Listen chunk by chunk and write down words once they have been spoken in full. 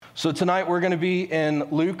So tonight we're going to be in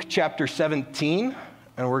Luke chapter 17,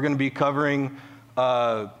 and we're going to be covering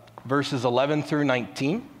verses 11 through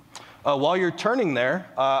 19. While you're turning there,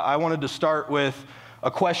 I wanted to start with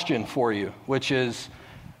a question for you, which is,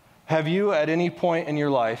 have you at any point in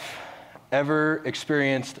your life ever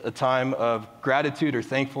experienced a time of gratitude or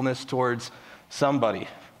thankfulness towards somebody?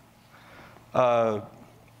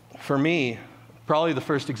 For me, probably the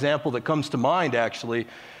first example that comes to mind actually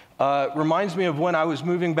reminds me of when I was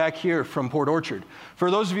moving back here from Port Orchard.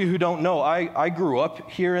 For those of you who don't know, I grew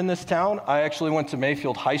up here in this town. I actually went to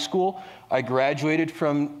Mayfield High School. I graduated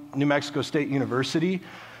from New Mexico State University.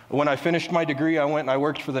 When I finished my degree, I went and I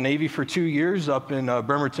worked for the Navy for 2 years up in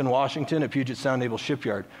Bremerton, Washington at Puget Sound Naval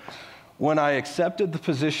Shipyard. When I accepted the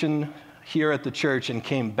position here at the church and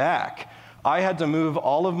came back, I had to move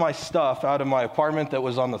all of my stuff out of my apartment that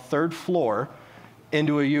was on the third floor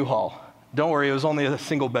into a U-Haul. Don't worry, it was only a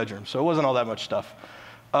single bedroom, so it wasn't all that much stuff.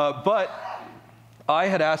 But I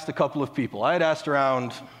had asked a couple of people. I had asked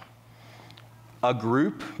around a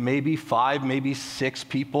group, maybe 5, maybe 6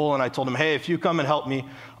 people, and I told them, hey, if you come and help me,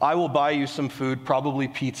 I will buy you some food, probably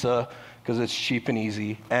pizza, because it's cheap and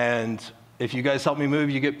easy. And if you guys help me move,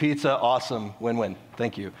 you get pizza, awesome, win-win,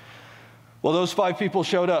 thank you. Well, those 5 people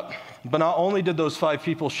showed up. But not only did those 5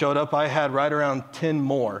 people show up, I had right around 10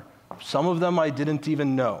 more. Some of them I didn't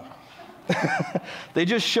even know. They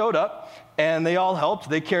just showed up, and they all helped.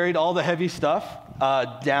 They carried all the heavy stuff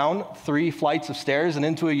down 3 flights of stairs and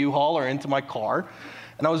into a U-Haul or into my car.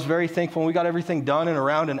 And I was very thankful. We got everything done in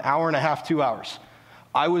around an hour and a half, 2 hours.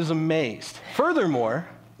 I was amazed. Furthermore,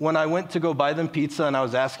 when I went to go buy them pizza and I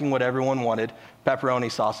was asking what everyone wanted, pepperoni,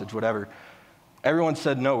 sausage, whatever, everyone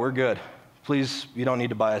said, no, we're good. Please, you don't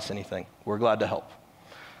need to buy us anything. We're glad to help.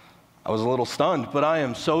 I was a little stunned, but I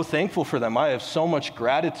am so thankful for them. I have so much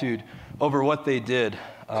gratitude over what they did.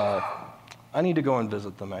 I need to go and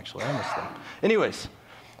visit them, actually. I miss them. Anyways,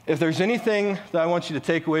 if there's anything that I want you to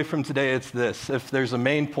take away from today, it's this. If there's a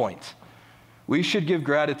main point, we should give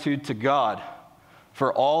gratitude to God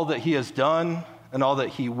for all that he has done and all that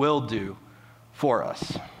he will do for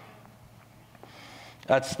us.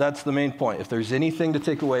 That's the main point. If there's anything to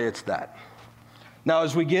take away, it's that. Now,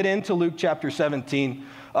 as we get into Luke chapter 17,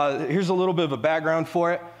 here's a little bit of a background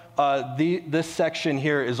for it. This section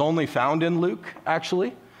here is only found in Luke,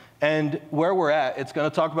 actually. And where we're at, it's going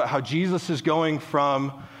to talk about how Jesus is going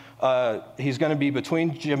from, he's going to be between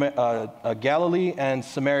Galilee and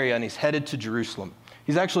Samaria, and he's headed to Jerusalem.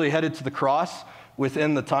 He's actually headed to the cross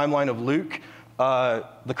within the timeline of Luke.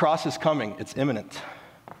 The cross is coming. It's imminent.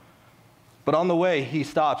 But on the way, he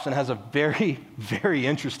stops and has a very, very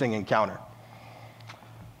interesting encounter.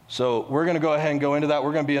 So we're going to go ahead and go into that.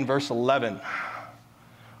 We're going to be in verse 11.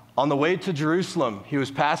 On the way to Jerusalem, he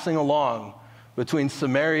was passing along between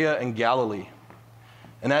Samaria and Galilee.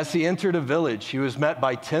 And as he entered a village, he was met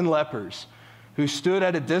by 10 lepers who stood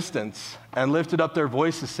at a distance and lifted up their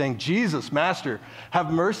voices saying, Jesus, Master,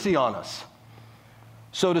 have mercy on us.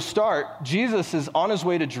 So to start, Jesus is on his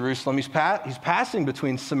way to Jerusalem. He's passing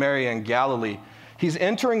between Samaria and Galilee. He's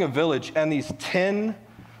entering a village, and these 10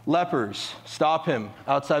 lepers stop him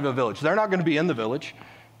outside of a village. They're not going to be in the village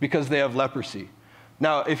because they have leprosy.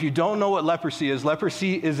 Now, if you don't know what leprosy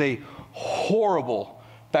is a horrible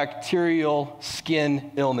bacterial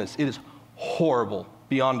skin illness. It is horrible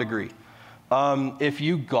beyond degree. If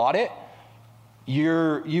you got it,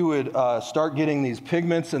 you would start getting these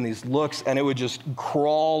pigments and these looks, and it would just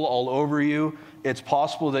crawl all over you. It's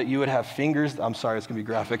possible that you would have fingers. I'm sorry, it's going to be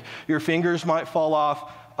graphic. Your fingers might fall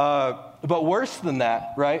off. But worse than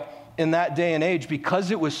that, right? In that day and age, because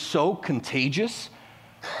it was so contagious,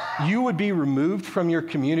 you would be removed from your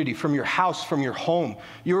community, from your house, from your home.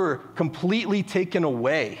 You were completely taken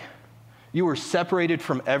away. You were separated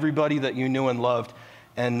from everybody that you knew and loved,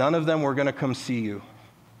 and none of them were going to come see you.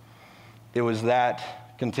 It was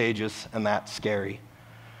that contagious and that scary.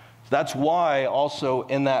 That's why also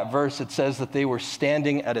in that verse it says that they were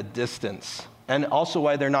standing at a distance. And also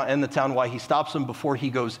why they're not in the town, why he stops them before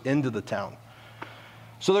he goes into the town.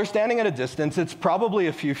 So they're standing at a distance. It's probably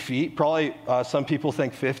a few feet. Probably some people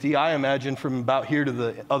think 50. I imagine from about here to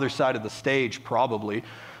the other side of the stage, probably.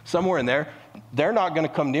 Somewhere in there. They're not going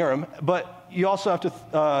to come near him. But you also have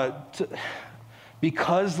to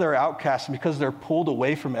because they're outcasts, and because they're pulled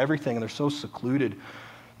away from everything, and they're so secluded,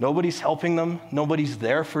 nobody's helping them. Nobody's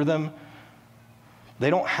there for them.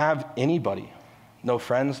 They don't have anybody. No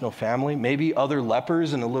friends, no family, maybe other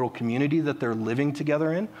lepers in a little community that they're living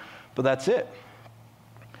together in, but that's it.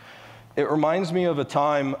 It reminds me of a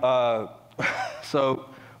time, so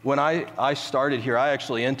when I started here, I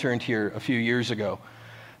actually interned here a few years ago,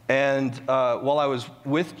 And while I was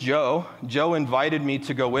with Joe invited me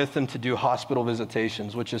to go with him to do hospital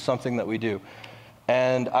visitations, which is something that we do.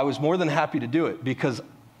 And I was more than happy to do it because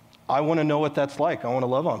I want to know what that's like. I want to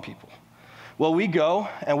love on people. Well, we go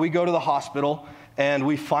to the hospital, and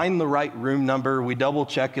we find the right room number. We double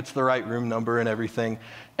check it's the right room number and everything.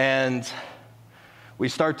 And we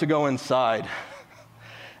start to go inside.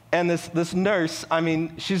 And this nurse, I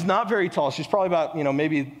mean, she's not very tall. She's probably about,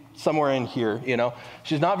 maybe somewhere in here,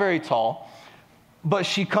 She's not very tall. But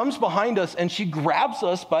she comes behind us, and she grabs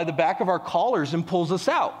us by the back of our collars and pulls us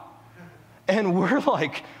out. And we're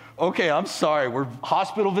like, okay, I'm sorry. Were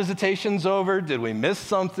hospital visitations over? Did we miss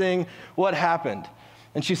something? What happened?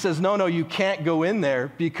 And she says, no, you can't go in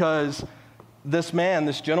there because this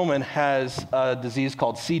gentleman has a disease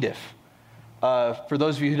called C. diff. For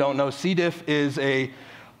those of you who don't know, C. diff is a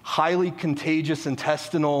highly contagious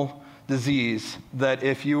intestinal disease that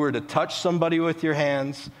if you were to touch somebody with your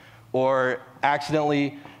hands or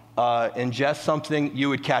accidentally ingest something, you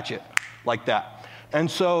would catch it like that. And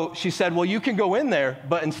so she said, well, you can go in there,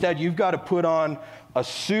 but instead you've got to put on a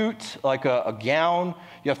suit, like a gown.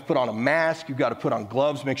 You have to put on a mask. You've got to put on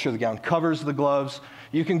gloves, make sure the gown covers the gloves.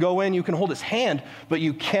 You can go in, you can hold his hand, but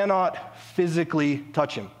you cannot physically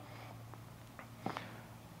touch him.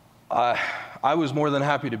 I was more than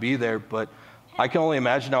happy to be there, but I can only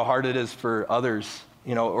imagine how hard it is for others,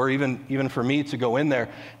 or even for me to go in there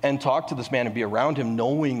and talk to this man and be around him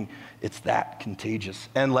knowing it's that contagious.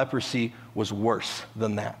 And leprosy was worse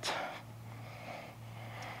than that.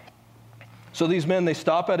 So these men, they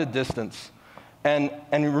stop at a distance. And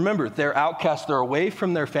remember, they're outcasts. They're away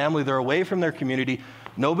from their family. They're away from their community.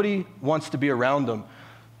 Nobody wants to be around them.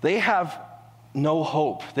 They have no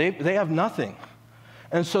hope. They have nothing.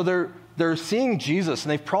 And so they're seeing Jesus,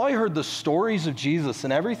 and they've probably heard the stories of Jesus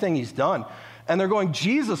and everything he's done. And they're going,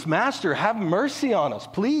 Jesus, Master, have mercy on us,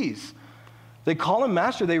 please. They call him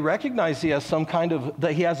Master. They recognize he has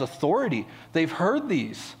that he has authority. They've heard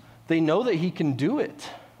these. They know that he can do it.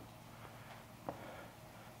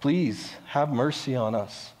 Please have mercy on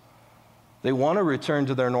us. They want to return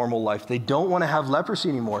to their normal life. They don't want to have leprosy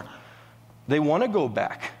anymore. They want to go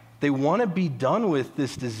back. They want to be done with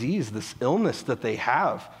this disease, this illness that they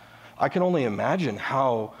have. I can only imagine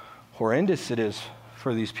how horrendous it is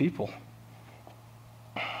for these people.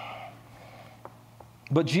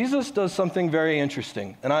 But Jesus does something very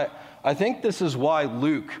interesting. And I think this is why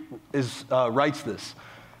Luke writes this,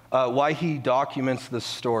 why he documents this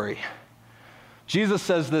story. Jesus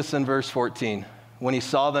says this in verse 14. When he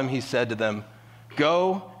saw them, he said to them,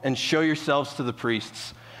 "Go and show yourselves to the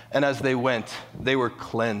priests." And as they went, they were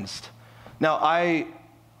cleansed. Now,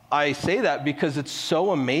 I say that because it's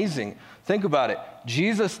so amazing. Think about it.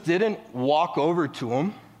 Jesus didn't walk over to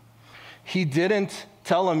him. He didn't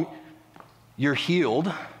tell him, "You're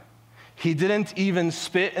healed." He didn't even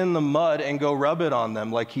spit in the mud and go rub it on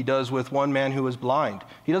them like he does with one man who was blind.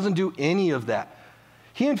 He doesn't do any of that.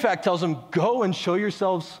 He, in fact, tells them, "Go and show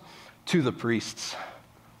yourselves to the priests."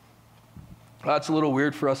 That's a little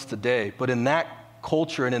weird for us today, but in that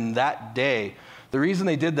culture and in that day, the reason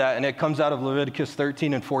they did that, and it comes out of Leviticus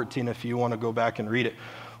 13 and 14 if you want to go back and read it.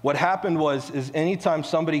 What happened is anytime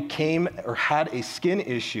somebody came or had a skin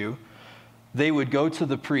issue, they would go to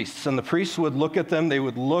the priests, and the priests would look at them. They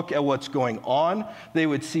would look at what's going on. They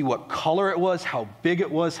would see what color it was, how big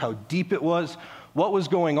it was, how deep it was, what was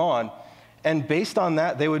going on. And based on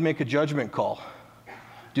that, they would make a judgment call.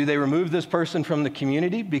 Do they remove this person from the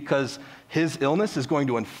community because his illness is going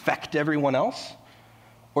to infect everyone else?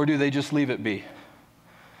 Or do they just leave it be?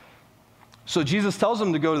 So Jesus tells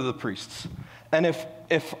them to go to the priests. And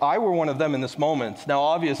if I were one of them in this moment, now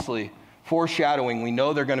obviously, foreshadowing, we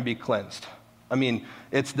know they're going to be cleansed. I mean,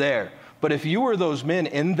 it's there. But if you were those men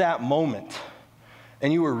in that moment,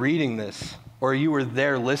 and you were reading this, or you were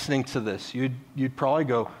there listening to this, you'd probably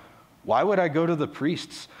go, why would I go to the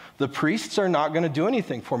priests? The priests are not going to do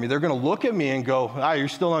anything for me. They're going to look at me and go, you're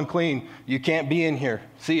still unclean. You can't be in here.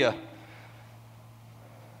 See ya.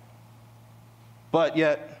 But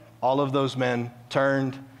yet, all of those men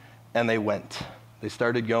turned and they went. They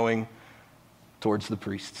started going towards the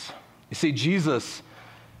priests. You see, Jesus,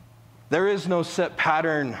 there is no set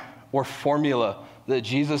pattern or formula that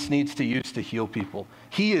Jesus needs to use to heal people.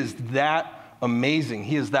 He is that amazing.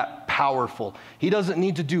 He is that powerful. He doesn't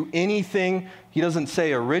need to do anything. He doesn't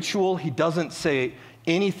say a ritual. He doesn't say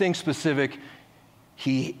anything specific.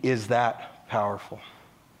 He is that powerful.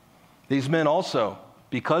 These men also,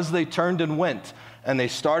 because they turned and went and they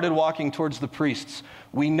started walking towards the priests,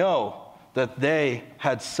 we know that they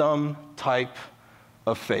had some type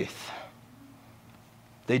of faith.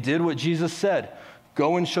 They did what Jesus said.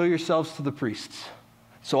 Go and show yourselves to the priests.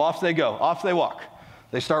 So off they go, off they walk.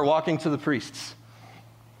 They start walking to the priests,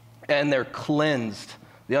 and they're cleansed.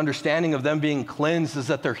 The understanding of them being cleansed is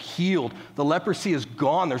that they're healed. The leprosy is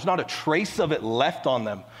gone. There's not a trace of it left on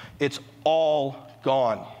them. It's all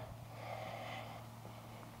gone.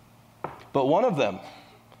 But one of them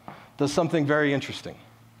does something very interesting,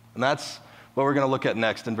 and that's what we're going to look at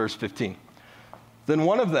next in verse 15. Then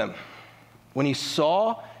one of them, when he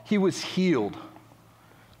saw he was healed,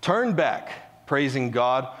 turned back, praising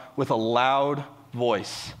God with a loud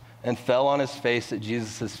voice, and fell on his face at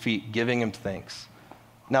Jesus' feet, giving him thanks.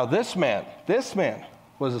 Now this man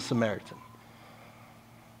was a Samaritan.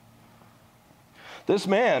 This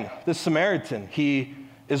Samaritan, he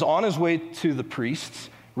is on his way to the priests,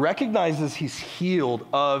 recognizes he's healed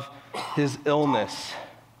of his illness,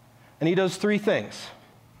 and he does three things.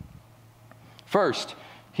 First,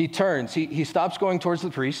 he turns, he stops going towards the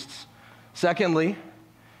priests. Secondly,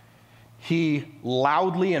 he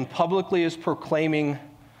loudly and publicly is proclaiming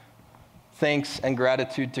thanks and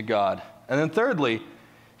gratitude to God. And then thirdly,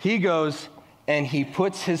 he goes and he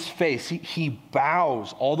puts his face, he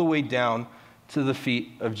bows all the way down to the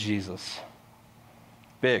feet of Jesus.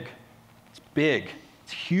 Big. It's big.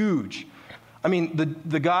 It's huge. I mean,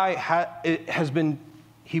 the guy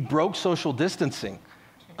he broke social distancing.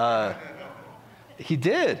 He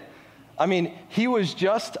did. I mean, he was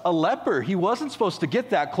just a leper. He wasn't supposed to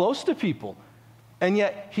get that close to people. And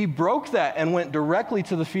yet he broke that and went directly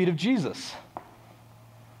to the feet of Jesus.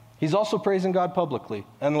 He's also praising God publicly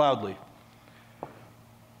and loudly.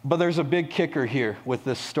 But there's a big kicker here with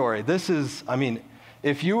this story. This is, I mean,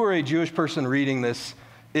 if you were a Jewish person reading this,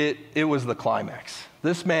 it was the climax.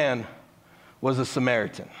 This man was a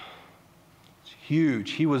Samaritan. It's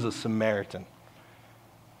huge. He was a Samaritan.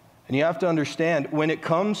 And you have to understand, when it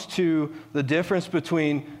comes to the difference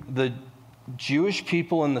between the Jewish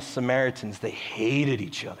people and the Samaritans, they hated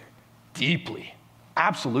each other deeply,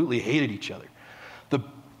 absolutely hated each other.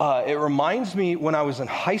 It reminds me when I was in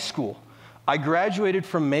high school. I graduated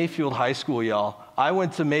from Mayfield High School, y'all. I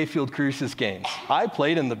went to Mayfield Cruces games. I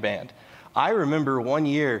played in the band. I remember one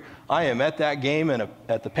year I am at that game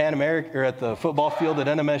at the Pan American or at the football field at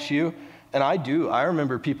NMSU, and I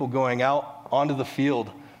remember people going out onto the field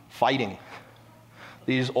fighting.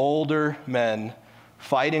 These older men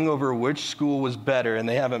fighting over which school was better, and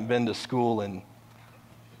they haven't been to school in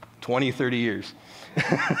 20, 30 years.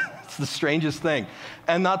 It's the strangest thing.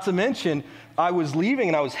 And not to mention, I was leaving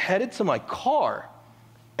and I was headed to my car,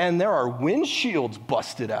 and there are windshields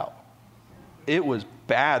busted out. It was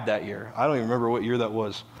bad that year. I don't even remember what year that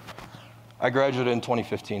was. I graduated in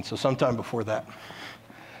 2015, so sometime before that.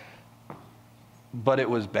 But it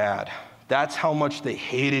was bad. That's how much they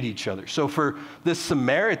hated each other. So for this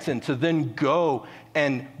Samaritan to then go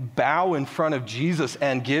and bow in front of Jesus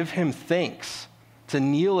and give him thanks, to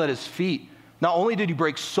kneel at his feet, not only did he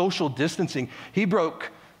break social distancing, he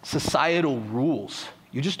broke societal rules.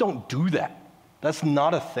 You just don't do that. That's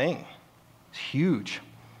not a thing. It's huge.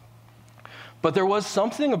 But there was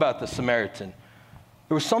something about the Samaritan.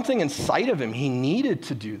 There was something inside of him. He needed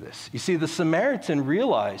to do this. You see, the Samaritan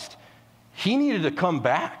realized he needed to come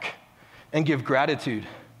back and give gratitude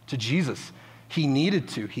to Jesus. He needed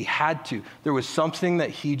to. He had to. There was something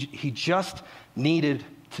that he just needed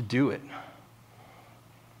to do it.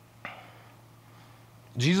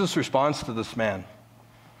 Jesus responds to this man,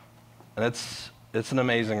 and it's an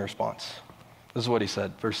amazing response. This is what he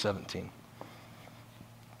said, verse 17.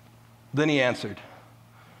 Then he answered,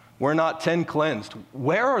 "Were not 10 cleansed?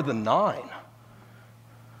 Where are the 9?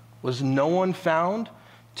 Was no one found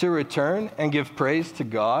to return and give praise to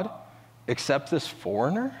God except this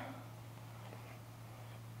foreigner?"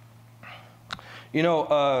 You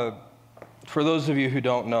know, for those of you who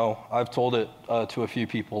don't know, I've told it to a few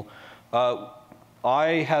people.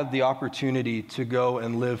 I had the opportunity to go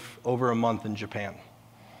and live over a month in Japan.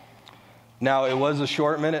 Now, it was a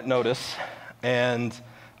short minute notice, and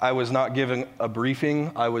I was not given a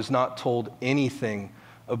briefing. I was not told anything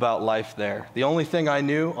about life there. The only thing I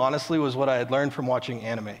knew, honestly, was what I had learned from watching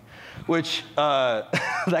anime, which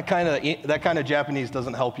that kind of Japanese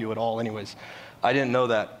doesn't help you at all anyways. I didn't know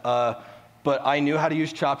that. But I knew how to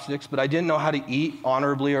use chopsticks, but I didn't know how to eat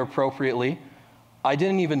honorably or appropriately. I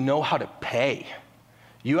didn't even know how to pay.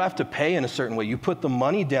 You have to pay in a certain way. You put the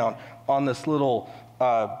money down on this little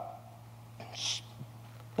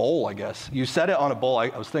bowl, I guess. You set it on a bowl. I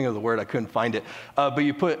was thinking of the word. I couldn't find it. But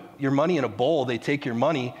you put your money in a bowl. They take your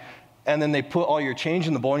money, and then they put all your change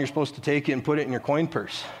in the bowl, and you're supposed to take it and put it in your coin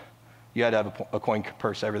purse. You had to have a coin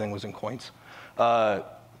purse. Everything was in coins.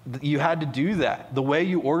 You had to do that. The way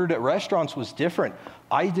you ordered at restaurants was different.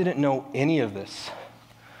 I didn't know any of this.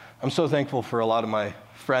 I'm so thankful for a lot of my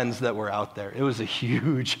friends that were out there. It was a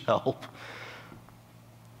huge help.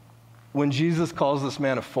 When Jesus calls this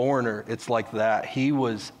man a foreigner, it's like that. He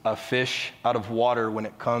was a fish out of water when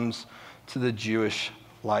it comes to the Jewish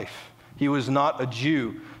life. He was not a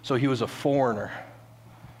Jew, so he was a foreigner.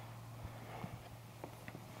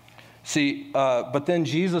 See, but then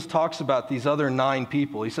Jesus talks about these other 9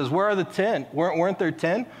 people. He says, where are the 10? Weren't there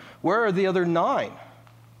 10? Where are the other 9?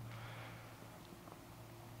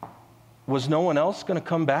 Was no one else going to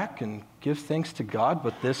come back and give thanks to God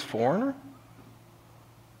but this foreigner?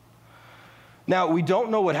 Now, we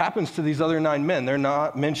don't know what happens to these other 9 men. They're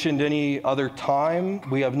not mentioned any other time.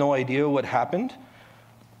 We have no idea what happened.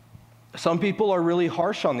 Some people are really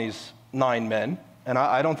harsh on these 9 men, and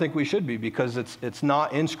I don't think we should be, because it's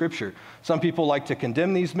not in Scripture. Some people like to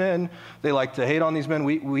condemn these men. They like to hate on these men.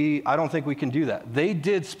 I don't think we can do that. They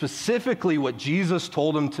did specifically what Jesus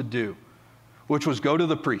told them to do, which was go to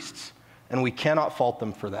the priests, and we cannot fault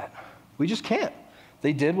them for that. We just can't.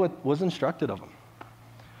 They did what was instructed of them.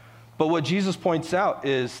 But what Jesus points out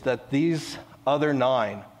is that these other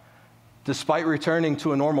 9, despite returning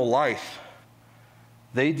to a normal life,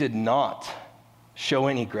 they did not show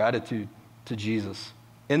any gratitude to Jesus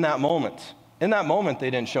in that moment. In that moment, they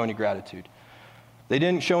didn't show any gratitude. They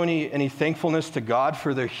didn't show any thankfulness to God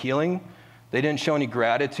for their healing. They didn't show any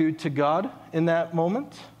gratitude to God in that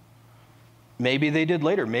moment. Maybe they did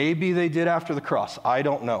later. Maybe they did after the cross. I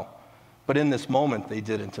don't know. But in this moment, they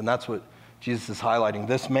didn't. And that's what Jesus is highlighting.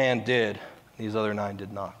 This man did. These other 9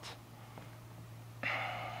 did not.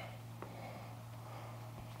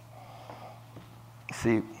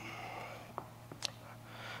 See,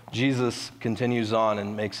 Jesus continues on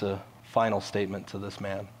and makes a final statement to this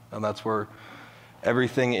man. And that's where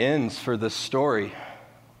everything ends for this story.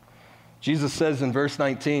 Jesus says in verse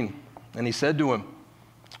 19, and he said to him,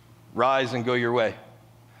 "Rise and go your way.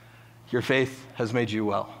 Your faith has made you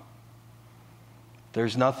well."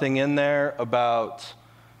 There's nothing in there about,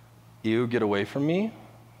 you get away from me.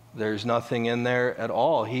 There's nothing in there at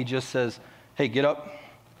all. He just says, hey, get up,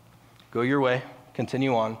 go your way,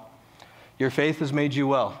 continue on. Your faith has made you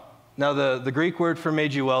well. Now, the Greek word for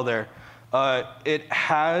made you well there, it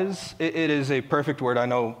is a perfect word. I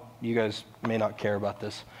know you guys may not care about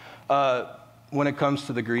this. When it comes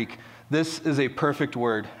to the Greek, this is a perfect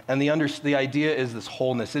word. And the idea is this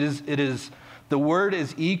wholeness. The word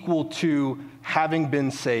is equal to having been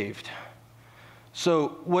saved.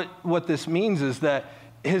 So what this means is that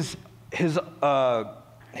his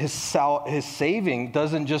saving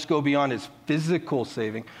doesn't just go beyond his physical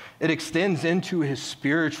saving. It extends into his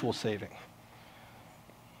spiritual saving.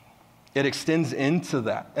 It extends into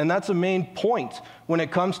that. And that's a main point when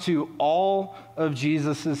it comes to all of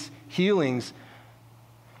Jesus' healings.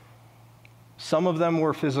 Some of them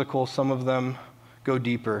were physical, some of them go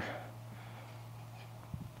deeper.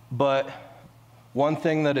 But one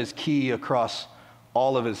thing that is key across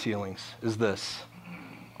all of his healings is this.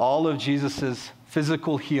 All of Jesus'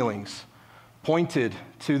 physical healings pointed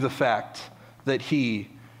to the fact that he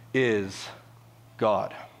is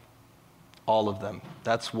God. All of them.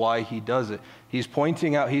 That's why he does it. He's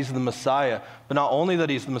pointing out he's the Messiah, but not only that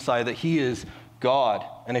he's the Messiah, that he is God.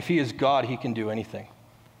 And if he is God, he can do anything,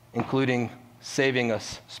 including saving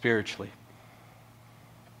us spiritually.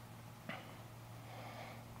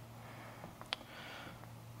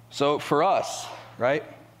 So for us, right,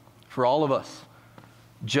 for all of us,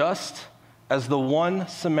 just as the one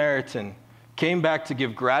Samaritan came back to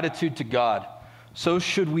give gratitude to God, so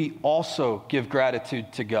should we also give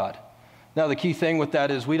gratitude to God. Now, the key thing with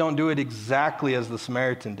that is we don't do it exactly as the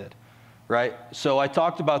Samaritan did, right? So I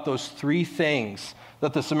talked about those 3 things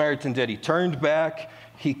that the Samaritan did. He turned back,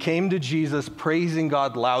 he came to Jesus, praising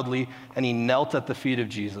God loudly, and he knelt at the feet of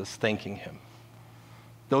Jesus, thanking him.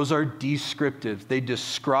 Those are descriptive. They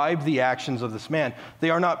describe the actions of this man.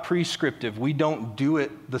 They are not prescriptive. We don't do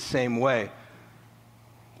it the same way.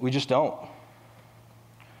 We just don't.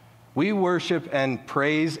 We worship and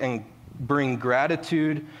praise and bring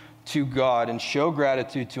gratitude to God and show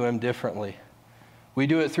gratitude to him differently. We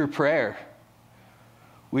do it through prayer.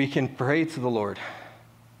 We can pray to the Lord.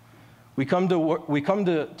 We come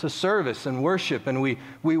to service and worship, and we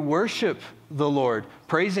worship the Lord,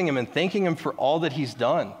 praising him and thanking him for all that he's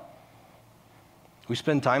done. We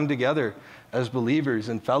spend time together as believers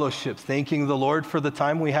in fellowship, thanking the Lord for the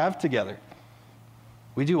time we have together.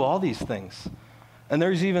 We do all these things. And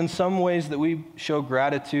there's even some ways that we show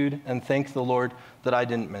gratitude and thank the Lord that I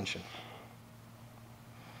didn't mention.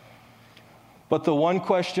 But the one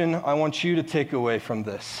question I want you to take away from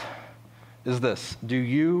this is this: do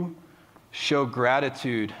you show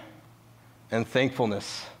gratitude and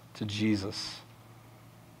thankfulness to Jesus?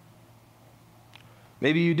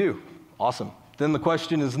 Maybe you do. Awesome. Then the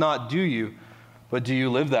question is not do you, but do you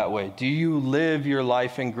live that way? Do you live your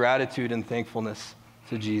life in gratitude and thankfulness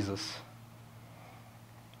to Jesus?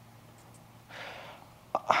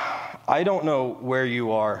 I don't know where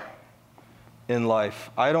you are in life.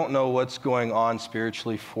 I don't know what's going on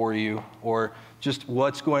spiritually for you, or just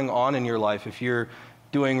what's going on in your life. If you're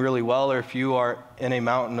doing really well, or if you are in a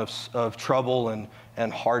mountain of trouble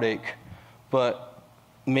and heartache. But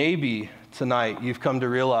maybe tonight you've come to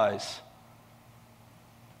realize,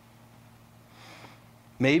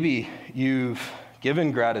 maybe you've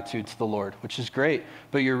given gratitude to the Lord, which is great,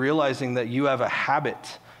 but you're realizing that you have a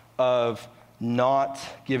habit of not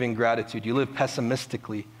giving gratitude. You live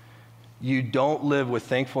pessimistically. You don't live with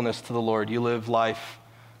thankfulness to the Lord. You live life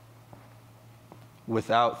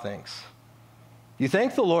without thanks. You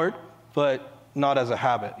thank the Lord, but not as a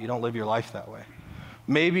habit. You don't live your life that way.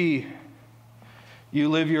 Maybe you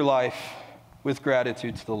live your life with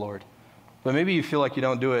gratitude to the Lord, but maybe you feel like you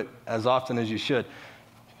don't do it as often as you should.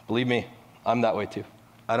 Believe me, I'm that way too.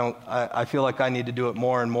 I feel like I need to do it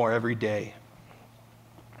more and more every day.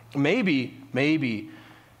 Maybe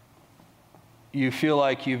you feel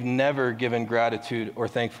like you've never given gratitude or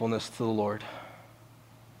thankfulness to the Lord.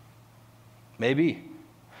 Maybe.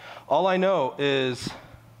 All I know is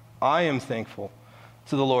I am thankful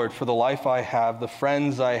to the Lord for the life I have, the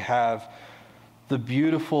friends I have, the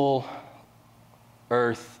beautiful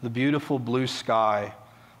earth, the beautiful blue sky,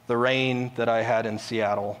 the rain that I had in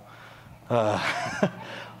Seattle.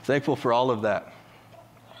 Thankful for all of that.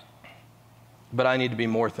 But I need to be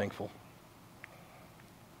more thankful.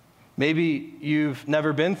 Maybe you've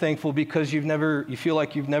never been thankful because you feel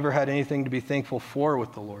like you've never had anything to be thankful for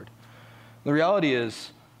with the Lord. The reality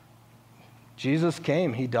is, Jesus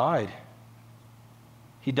came, he died.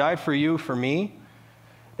 He died for you, for me.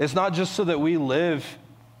 It's not just so that we live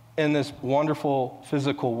in this wonderful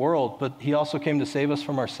physical world, but he also came to save us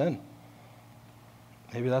from our sin.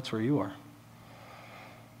 Maybe that's where you are.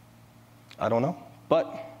 I don't know.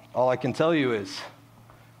 But all I can tell you is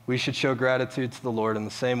we should show gratitude to the Lord in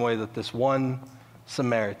the same way that this one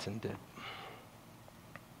Samaritan did.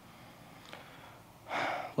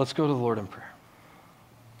 Let's go to the Lord in prayer.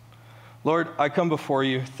 Lord, I come before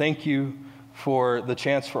you. Thank you for the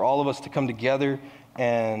chance for all of us to come together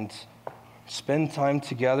and spend time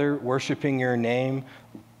together worshiping your name,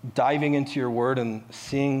 diving into your word and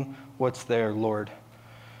seeing what's there, Lord.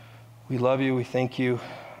 We love you. We thank you.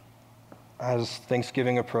 As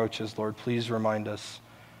Thanksgiving approaches, Lord, please remind us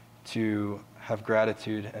to have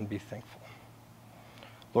gratitude and be thankful.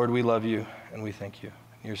 Lord, we love you and we thank you.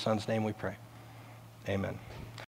 In your Son's name we pray. Amen.